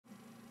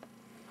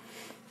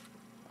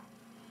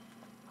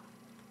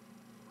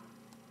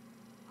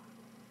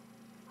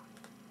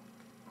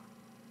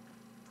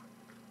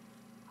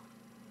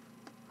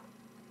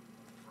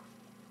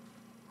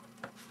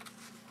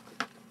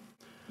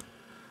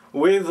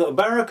With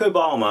Barack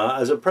Obama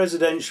as a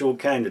presidential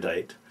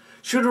candidate,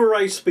 should a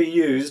race be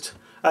used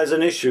as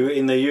an issue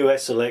in the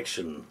US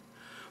election?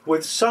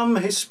 With some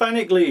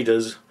Hispanic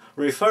leaders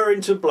referring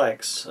to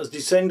blacks as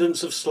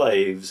descendants of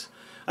slaves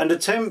and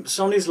attempts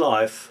on his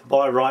life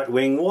by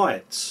right-wing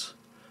whites.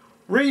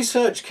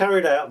 Research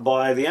carried out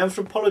by the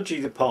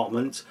Anthropology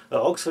Department at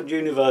Oxford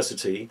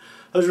University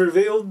has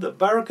revealed that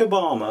Barack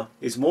Obama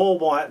is more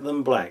white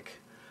than black,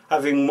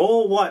 having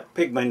more white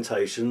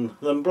pigmentation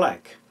than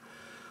black.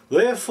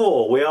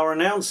 Therefore, we are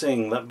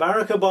announcing that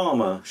Barack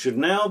Obama should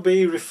now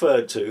be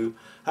referred to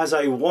as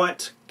a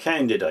white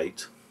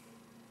candidate.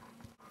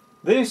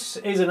 This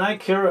is an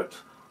accurate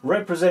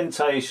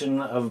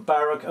representation of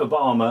Barack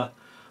Obama,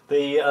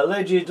 the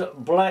alleged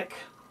black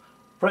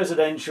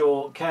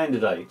presidential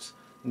candidate.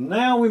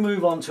 Now we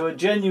move on to a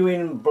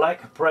genuine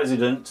black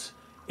president,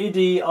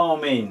 Idi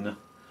Amin.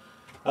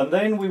 And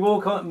then we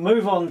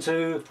move on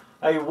to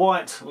a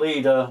white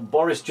leader,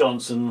 Boris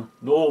Johnson,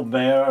 Lord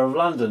Mayor of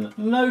London.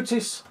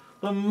 Notice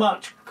the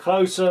much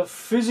closer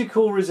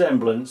physical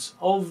resemblance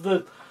of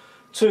the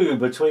two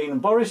between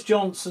Boris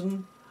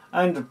Johnson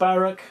and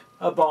Barack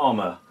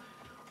Obama.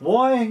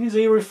 Why is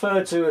he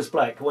referred to as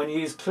black when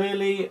he is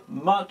clearly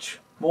much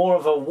more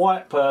of a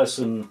white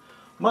person,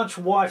 much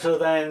whiter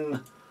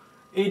than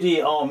Idi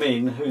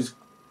Amin, who's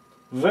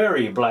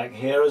very black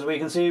here, as we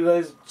can see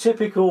those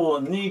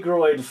typical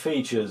negroid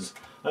features.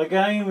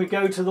 Again, we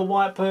go to the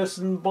white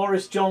person,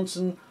 Boris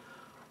Johnson,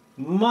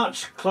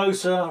 much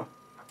closer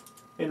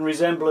in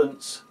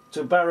resemblance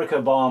to Barack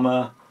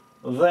Obama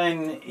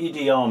than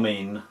Idi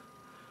Amin.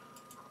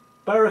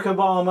 Barack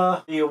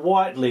Obama, the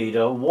white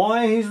leader,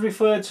 why he's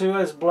referred to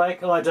as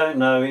black, I don't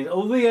know.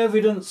 All the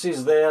evidence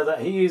is there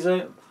that he is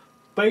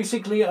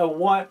basically a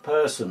white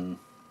person.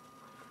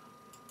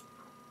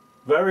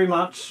 Very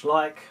much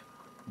like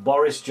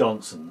Boris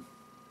Johnson.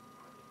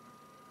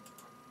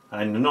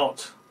 And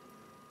not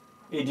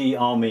Idi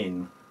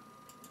Amin.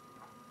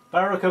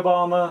 Barack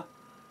Obama,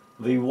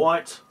 the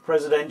white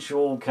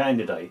presidential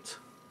candidate.